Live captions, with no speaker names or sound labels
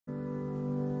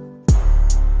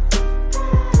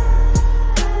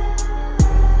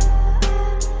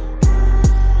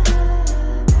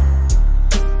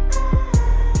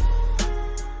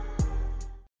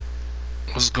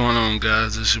going on,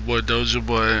 guys? It's your boy Doja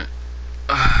Boy.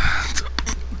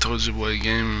 Doja Boy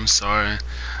Gaming. Sorry,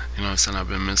 you know what I'm saying, I've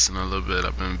been missing a little bit.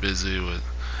 I've been busy with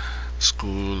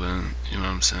school and, you know what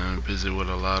I'm saying, busy with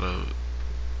a lot of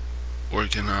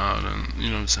working out and, you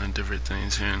know what I'm saying, different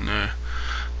things here and there. You know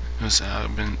what I'm saying,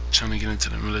 I've been trying to get into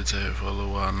the military for a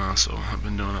little while now, so I've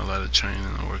been doing a lot of training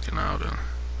and working out and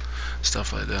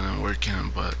stuff like that and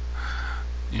working. But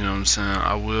you know what I'm saying,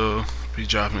 I will be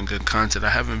dropping good content. I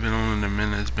haven't been on in a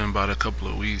minute. It's been about a couple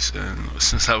of weeks, and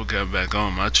since I got back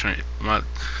on, my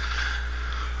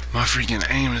freaking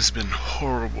aim has been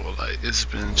horrible. Like, it's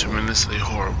been tremendously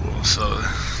horrible. So,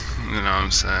 you know what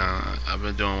I'm saying, I've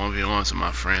been doing 1v1s with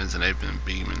my friends, and they've been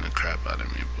beaming the crap out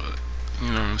of me. But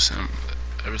you know what I'm saying,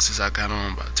 ever since I got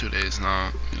on about 2 days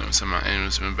now, you know what I'm saying, my aim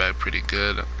has been back pretty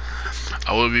good.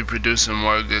 I will be producing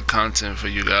more good content for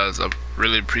you guys. I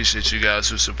really appreciate you guys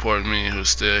who support me, who's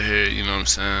still here, you know what I'm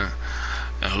saying,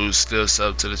 and who's still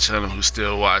sub to the channel, who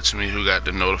still watch me, who got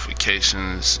the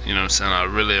notifications, you know what I'm saying. I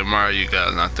really admire you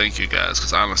guys, and I thank you guys,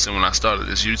 because honestly, when I started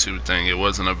this YouTube thing, it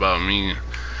wasn't about me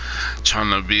trying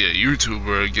to be a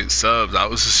YouTuber or get subs. I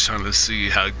was just trying to see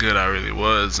how good I really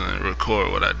was and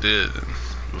record what I did. And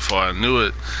before I knew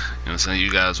it, you know what I'm saying,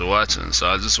 you guys were watching. So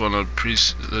I just want to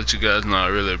let you guys know I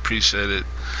really appreciate it.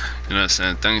 You know what I'm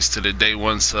saying, thanks to the day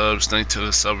one subs, thanks to the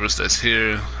subbers that's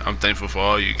here. I'm thankful for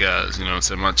all you guys. You know what I'm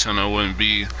saying, my channel wouldn't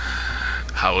be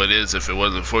how it is if it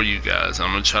wasn't for you guys.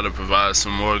 I'm gonna try to provide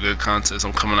some more good content.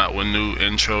 I'm coming out with new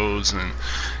intros and,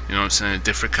 you know what I'm saying,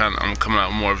 different kind of, I'm coming out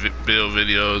with more build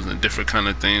videos and different kind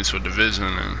of things for Division.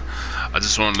 And I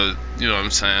just wanted to, you know what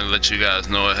I'm saying, let you guys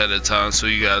know ahead of time, so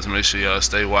you guys make sure y'all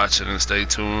stay watching and stay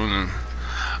tuned. And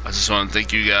I just want to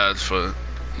thank you guys for,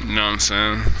 you know what I'm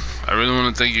saying, I really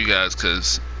want to thank you guys,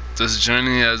 because this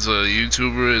journey as a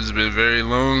YouTuber has been very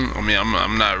long. I mean,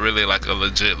 I'm not really like a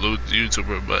legit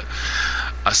YouTuber, but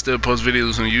I still post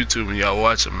videos on YouTube and y'all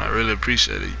watch them. I really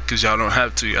appreciate it, because y'all don't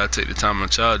have to. Y'all take the time on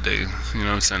y'all day, you know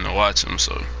what I'm saying, to watch them.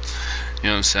 So, you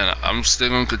know what I'm saying, I'm still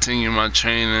going to continue my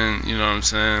training, you know what I'm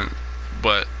saying,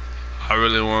 but I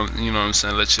really want, you know what I'm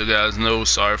saying, let you guys know,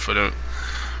 sorry for the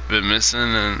been missing,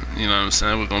 and you know what I'm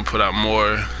saying, we're going to put out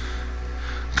more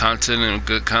content and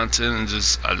good content, and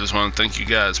I just want to thank you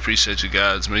guys, appreciate you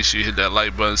guys. Make sure you hit that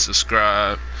like button,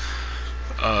 subscribe,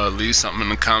 leave something in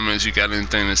the comments, you got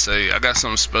anything to say. I got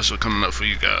something special coming up for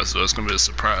you guys, so it's gonna be a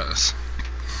surprise.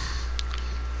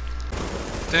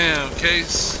 Damn,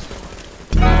 Case.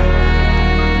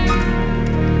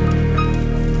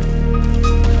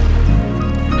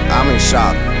 I'm in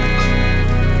shock.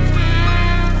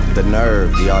 The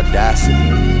nerve, the audacity.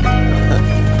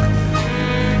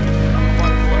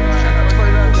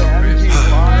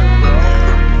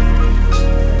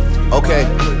 Okay.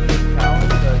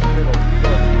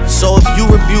 So if you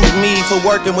rebuke me for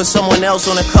working with someone else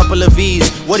on a couple of V's,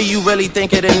 what do you really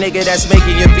think of the nigga that's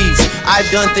making your beats? I've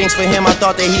done things for him I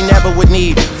thought that he never would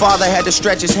need. Father had to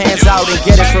stretch his hands out and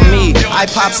get it from me. I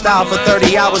pop style for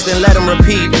 30 hours, then let him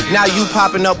repeat. Now you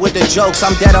popping up with the jokes,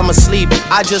 I'm dead, I'm asleep.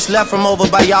 I just left from over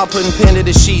by y'all putting pen to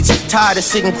the sheets. Tired of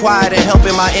sitting quiet and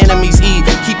helping my enemies eat.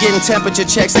 Keep getting temperature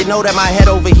checks, they know that my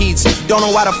head overheats. Don't know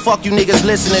why the fuck you niggas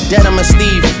listen to Denim and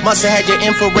Steve. Musta had your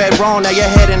infrared wrong, now your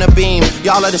head in a beam.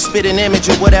 Y'all are the spitting image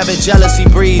of whatever jealousy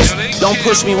breeds. Don't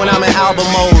push me when I'm in album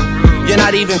mode. You're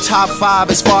not even top 5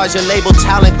 as far as your label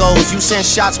talent goes. You send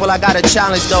shots, well I gotta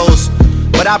challenge those.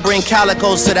 But I bring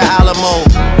calicos to the Alamo.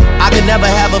 I could never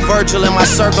have a Virgil in my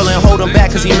circle and hold him back,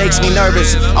 cause he makes me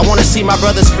nervous. I wanna see my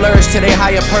brothers flourish to their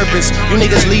higher purpose. You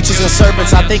niggas leeches and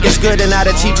serpents, I think it's good and now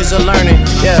the teachers are learning.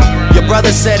 Yeah, your brother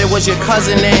said it was your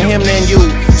cousin and him than you.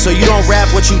 So you don't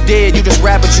rap what you did, you just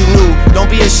rap what you knew.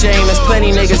 Don't be ashamed, there's plenty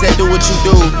niggas that do what you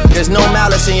do. There's no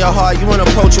malice in your heart, you an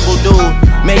approachable dude.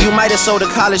 Man, you might have sold to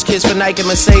college kids for Nike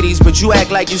Mercedes, but you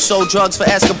act like you sold drugs for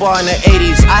Escobar in the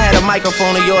 80s. I had a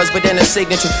microphone of yours, but then the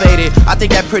signature faded. I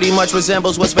think that pretty much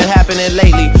resembles what's been happening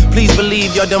lately. Please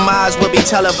believe your demise will be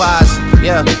televised.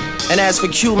 Yeah. And as for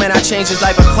Q, man, I changed his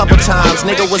life a couple times.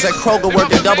 Nigga was at Kroger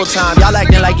working double time. Y'all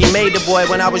acting like he made the boy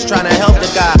when I was trying to help the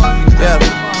guy. Yeah.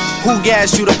 Who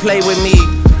gassed you to play with me?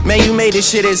 Man, you made this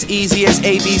shit as easy as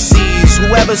ABCs.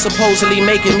 Whoever supposedly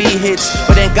making me hits,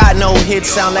 but ain't got no hits,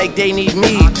 sound like they need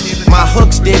me. My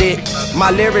hooks did it,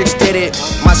 my lyrics did it,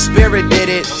 my spirit did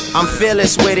it, I'm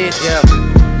fearless with it, yeah.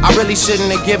 I really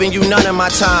shouldn't have given you none of my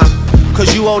time,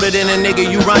 cause you older than a nigga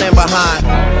you running behind.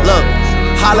 Look,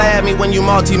 holla at me when you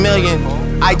multi-million.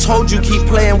 I told you keep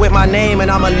playing with my name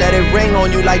and I'ma let it ring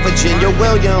on you like Virginia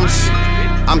Williams.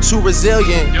 I'm too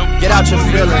resilient, get out your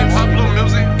feelings.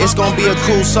 It's gonna be a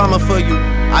cool summer for you.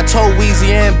 I told Weezy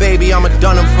and Baby I'ma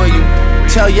done them for you.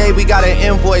 Tell Ye we got an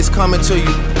invoice coming to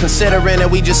you, considering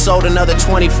that we just sold another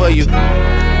 20 for you. To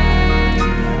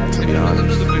be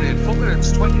honest.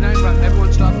 It's 29, but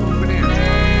everyone stop moving in.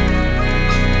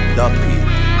 Duppy.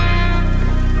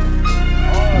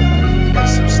 Get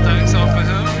some stacks off of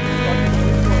him.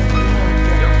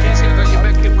 Yo, Casey, I got you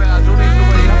back in where I don't even know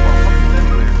where you are.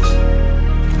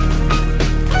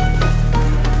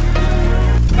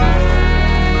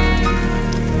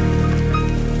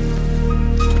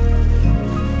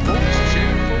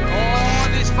 Oh,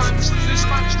 this man's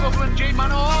struggling,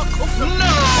 G-man. Oh, No,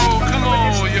 come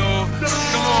on, yo.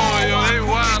 Come on, yo. Hey,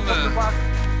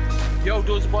 wildin'. Yo,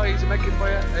 does boy, he's making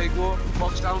fire. There you go,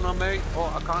 box down on me. Oh,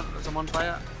 I can't because I'm on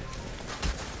fire.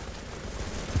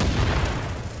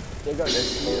 They got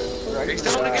this. Right. He's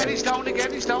down again, he's down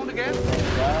again, he's down again.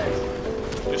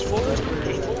 Just focus,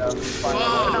 just focus.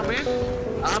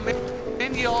 I'm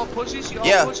in, y'all pussies,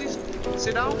 y'all pussies.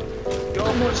 Sit down,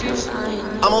 y'all pussies.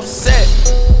 I'm upset.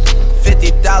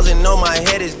 50,000 on my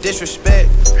head is disrespect.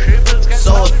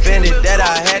 So offended that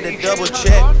I had to double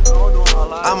check.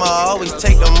 I'ma always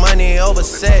take the money over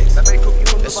sex.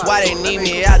 That's why they need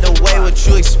me out the way, what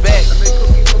you expect.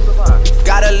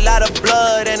 Got a lot of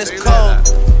blood and it's cold.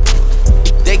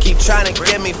 They keep trying to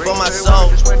get me for my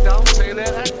soul.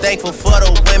 Thankful for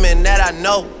the women that I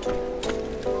know.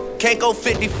 Can't go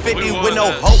 50-50 with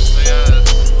no hope.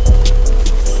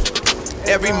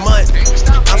 Every month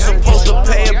I'm supposed to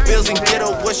pay her bills and get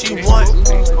her what she want.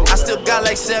 I still got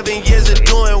like 7 years of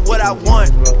doing what I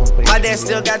want. My dad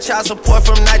still got child support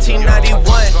from 1991.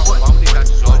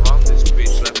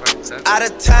 Out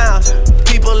of town,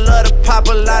 people love to pop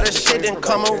a lot of shit and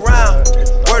come around.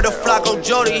 Word to Flacco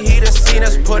Jody, he done seen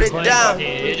us put it down.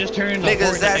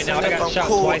 Niggas asking if I'm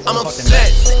cool, I'm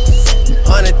upset.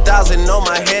 100,000 on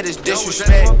my head is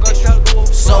disrespect.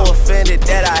 So offended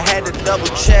that I had to double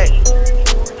check.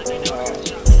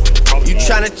 You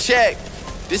tryna check?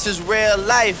 This is real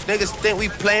life. Niggas think we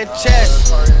playing chess.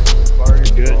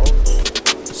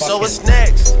 So what's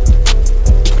next?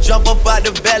 Jump up out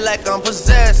the bed like I'm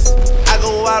possessed. I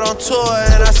go out on tour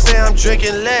and I say I'm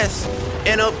drinking less.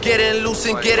 End up getting loose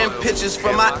and getting pictures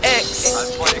from my ex.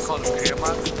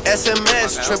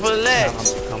 SMS, triple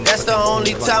X. That's the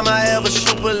only time I ever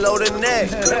shoot below the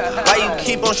neck. Why you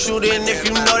keep on shooting if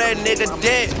you know that nigga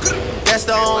dead? That's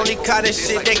the only kind of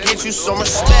shit that gets you some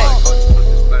respect.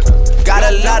 Got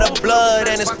a lot of blood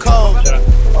and it's cold.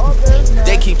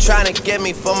 They keep trying to get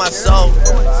me for my soul.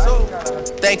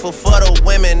 Thankful for the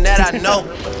women that I know.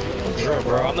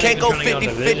 Can't go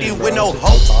 50-50 with no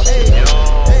hope.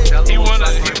 He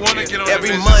wanna get on every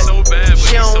that month. so bad,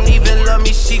 She don't even love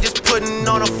me, she just putting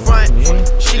on a front.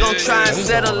 She gon' try and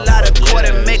settle out of court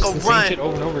and make a run.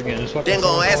 Then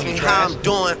gon' ask me how I'm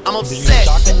doing, I'm upset.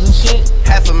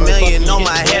 $500,000 on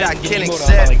my head, I can't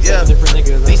accept, yeah.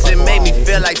 At least it made me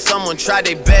feel like someone tried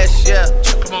their best, yeah.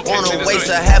 Wanna waste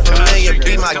a $500,000,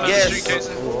 be my guest.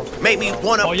 Make me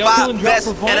wanna buy a vest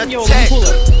and a tech.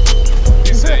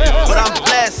 But I'm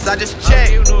blessed, I just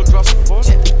checked.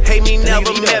 Hate me,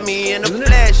 never met me in the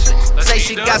flesh. Say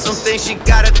she got some things she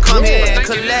gotta come here and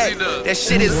collect. That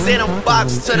shit is in a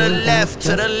box to the left,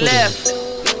 to the left.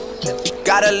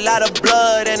 Got a lot of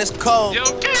blood and it's cold.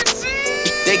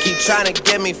 They keep trying to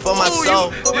get me for my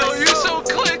soul.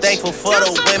 Thankful for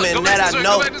the women that I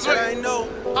know.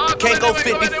 Can't go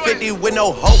 50-50 with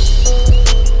no hope.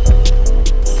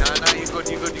 Nah, you good,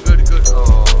 you good, you good, you good.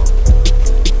 Oh.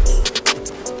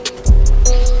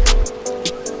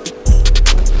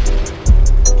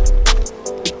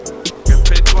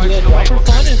 Yeah, for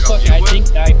fun and fuck,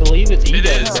 I believe it's ego,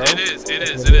 bro. It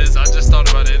is. I just thought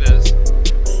about it, it is.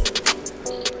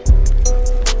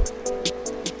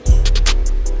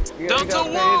 You got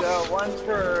paid once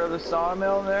for the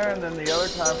sawmill there, and then the other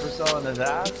time for selling his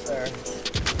ass there.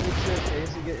 Good shit,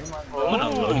 Casey, get your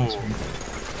money.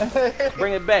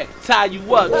 Bring it back, tie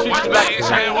you up, treat you like a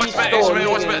Chinese store,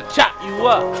 nigga, chop you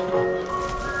up.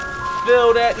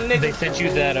 Feel that nigga. They sent you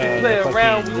that play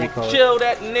around, we gon' chill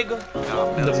that nigga.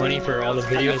 the money for all the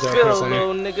videos. Feel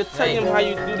little nigga, tell him how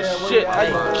you do this shit, how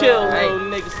you kill little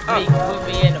niggas. Put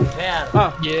me in the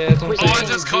battle. Yeah, that's what I'm saying. I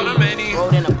just caught a mini.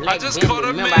 I just caught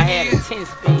a mini. Remember I had a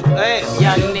 10-speed.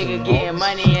 Young nigga getting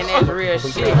money and that's real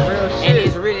shit. And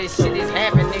this real shit is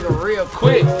happening, nigga, real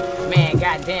quick. Man,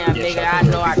 goddamn, nigga, I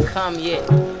know I come yet.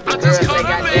 The girls say,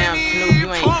 goddamn, Snoop,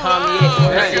 you ain't come yet.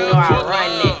 But you know I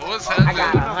run it. I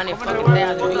got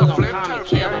 100,000 views on Common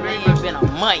Kill, and it ain't been a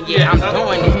month yet. I'm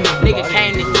doing it. Nigga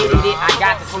came to get it. I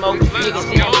got the smoke. Niggas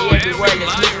send me everywhere. The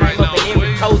sneak ring up in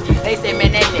every coast. They say,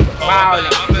 man, that nigga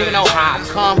ballin'.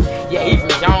 come. Yeah, he from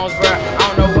Jonesboro. I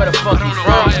don't know where the fuck he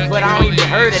from, but I don't even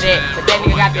heard of that. But that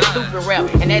nigga got that stupid rap,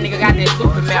 and that nigga got that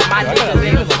stupid map. My niggas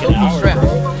in the stupid trap.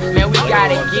 Man, we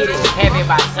gotta get it, have it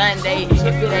by Sunday.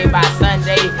 If it ain't by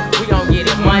Sunday, we gon' get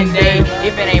it Monday.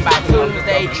 If it ain't by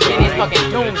Tuesday, then it's fucking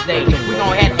doomsday. We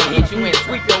gon' have to hit you and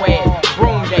sweep your ass.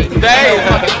 Broom day. Ain't no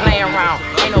fucking playing around.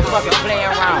 Ain't no fucking playing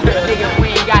around. Nigga, we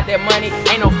ain't got that money.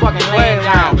 Ain't no fucking laying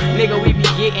down. Nigga, we be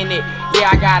getting it. Yeah,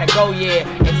 I gotta go, yeah.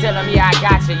 And tell them, yeah, I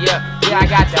got you, yeah. Yeah, I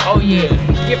got you, oh yeah.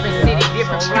 Different city,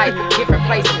 different flight, different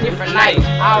place, different night.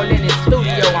 All in the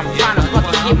studio, I'm trying to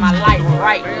fucking get my life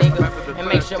right, nigga. And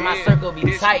make sure my circle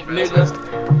be tight, nigga.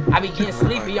 I be getting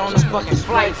sleepy on them fucking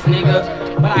flights,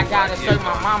 nigga. But I gotta show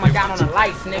my mama got on the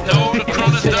lights, nigga. And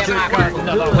make sure that my circle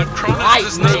good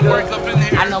lights,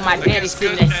 nigga. I know my daddy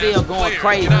sitting in that cell going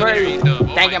crazy.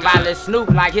 Thinking about Lil Snoop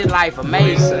like his life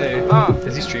amazing.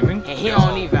 Is he streaming? And he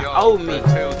don't even owe me.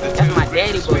 That's my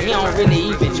daddy, but he don't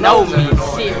really even know me.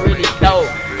 Shit really dope.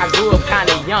 I grew up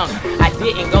kinda young. I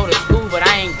didn't go to school, but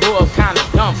I ain't grew up kinda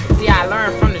dumb. See, I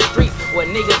learned from the streets where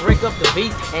niggas break up the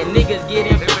beats and niggas get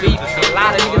in for beef. And a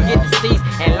lot of niggas get deceased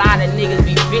and a lot of niggas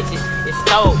be bitches. It's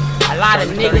stole. A lot of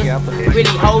niggas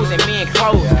really hoes and men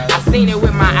clothes. I seen it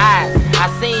with my eyes. I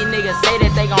seen niggas say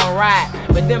that they gon' ride,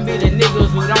 but them be the niggas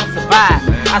who don't survive.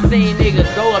 I seen niggas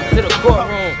go up to the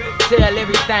courtroom, tell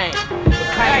everything, but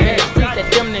claim in the streets that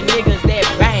them the niggas that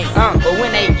bang. But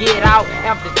when they get out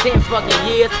after 10 fucking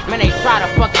years, man, they try to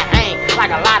fucking hang.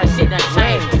 Like a lot of shit done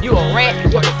changed. You a rat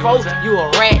before, you a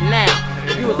rat now.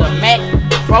 If you was a Mac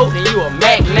before, then you a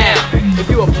Mac now. If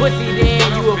you a pussy then,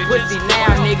 you a pussy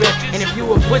now, nigga. And if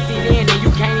you a pussy then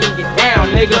you can't even get down,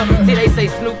 nigga. See, they say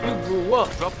Snoop, you grew up.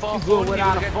 You grew up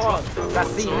without a father. But I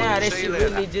see now that shit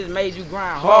really just made you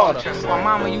grind harder. My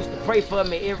mama used to pray for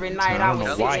me every night. I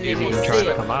was sitting in this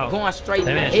cell, going straight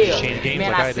to hell.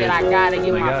 Man, I said I gotta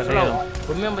get my flow.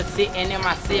 Remember sitting in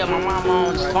my cell, my mama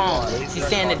on the phone. She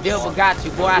saying the devil got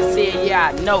you, boy. I said,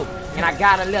 yeah, I know. And I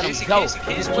gotta let him go. Just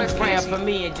keep praying for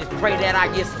me and just pray that I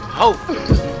get some hope.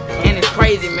 And it's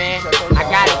crazy, man. I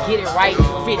gotta get it right.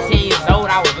 15 years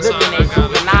old, I was looking at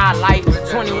juvenile life.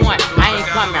 21, I ain't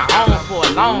coming home for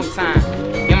a long time.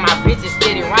 And my bitches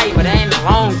steady right, but it ain't a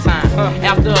long time.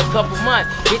 After a couple months,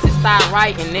 bitches start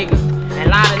writing, nigga. And a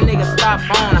lot of niggas stopped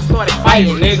phone, I started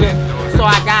fighting, nigga. So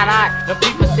I got out, the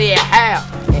people said how.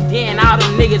 And then all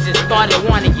them niggas just started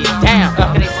wanting to get down.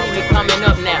 Cause they see me coming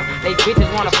up now. They bitches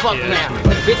wanna fuck now.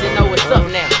 The bitches know what's up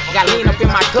now. Got lean up in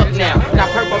my cup now.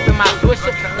 Got purple up in my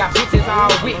swisher. Got bitches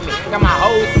all with me. Got my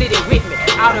whole city with me.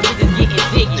 All the bitches getting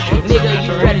jiggy. Nigga,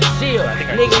 you better chill.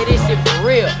 Nigga, this shit for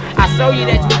real. I show you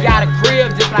that you got a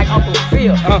crib just like Uncle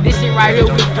Phil. This shit right here,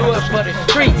 we do it for the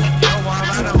streets.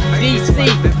 DC,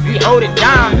 we hold it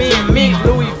down. Me and Mink,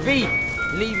 Louis V.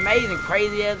 Amazing,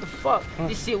 crazy as the fuck.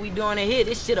 This shit we doing in here,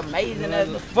 this shit amazing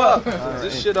as the fuck.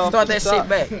 This shit off Start that shit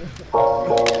back.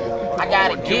 I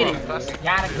gotta get it.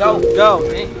 Gotta go.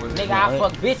 Nigga, I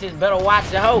fuck bitches, better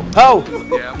watch your hoe.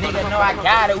 Nigga know I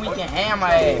got it, we can hammer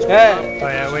ass. Oh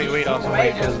yeah, wait, also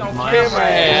wait. Hammer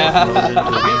ass.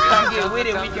 Bitch, come get with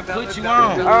it, we can put you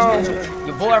on.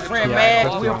 Your boyfriend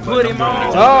mad, we'll put him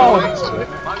on.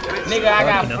 Nigga, I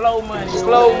got flow money.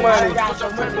 I got so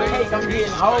much cake, I'm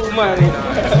getting whole money.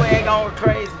 Swag on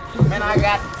crazy. Man, I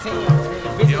got the team.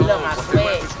 Bitches love my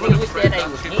swag. Nigga wish that they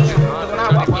was him. When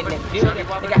I walk in that building,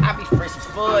 nigga, I be fresh as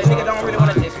fuck. Nigga don't really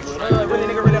wanna test with us.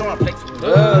 Nigga really don't wanna flex with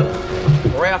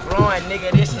us. Ralph Lauren,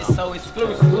 nigga, this shit so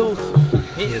exclusive.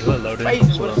 His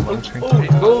face with a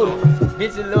scooter.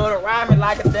 Bitches love to ride me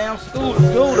like a damn scooter.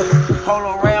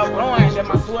 Polo Ralph Lauren, that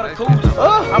my sweater cooler.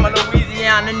 I'm a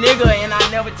Louisiana nigga and I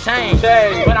never change.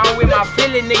 But I'm with my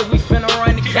Philly niggas, we finna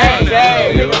run the game.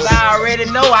 Niggas I already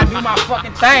know I do my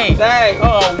fucking thing.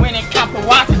 When it cop the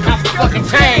watch, it cop the fucking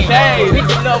chain.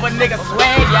 Bitches love a nigga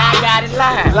swag, yeah, I got it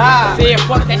live. Said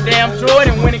fuck that damn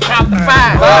Jordan when it cop the 5.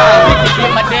 Bitches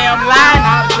get my damn line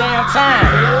all the damn time.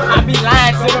 I be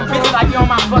lying to them bitches like you on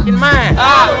my fucking mind.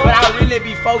 But I really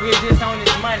be focused just on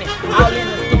this money. All in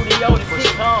the studio, the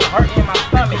sit home, hurting my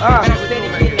stomach. And I'm steady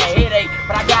getting a headache,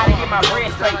 but I gotta get my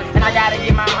bread straight, and I gotta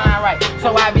get my mind right.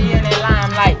 So I be in that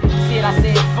limelight. Shit, I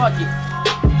said, fuck it,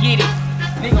 get it.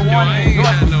 Nigga wanted to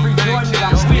endorse me, free Jordan,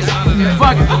 I'm with it.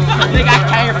 Fuck it, nigga, I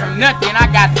came from nothing, I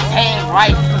got the tag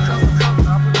right.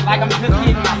 Like I'm just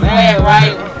getting my swag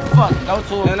right. Fuck, go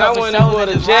to a and I went over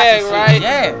the Jag, right?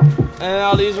 Yeah. And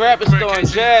all these rappers throwing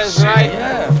jazz, right?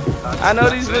 Yeah. I know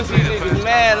these pussy niggas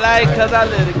mad light, cause I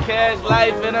live a cash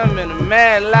life and I'm in a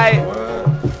mad light.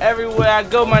 Everywhere I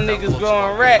go, my niggas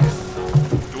growing racks.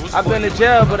 I've been to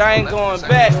jail, but I ain't going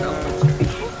back.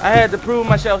 I had to prove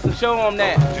myself and show them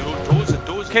that.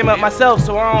 Came up myself,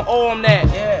 so I don't owe them that.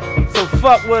 So So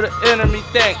fuck what the enemy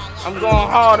think. I'm going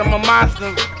hard, I'm a monster.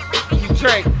 You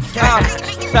drink.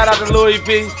 Shout out to Louis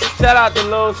V. Shout out to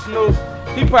Lil Snoop.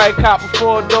 He probably cop a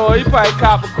 4-door, he probably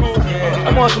cop a coupe.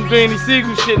 I'm on some Beanie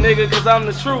Siegel shit, nigga, cause I'm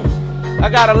the truth.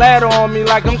 I got a ladder on me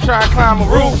like I'm trying to climb a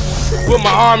roof. With my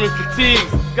army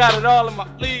fatigues, got it all in my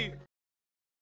sleeves.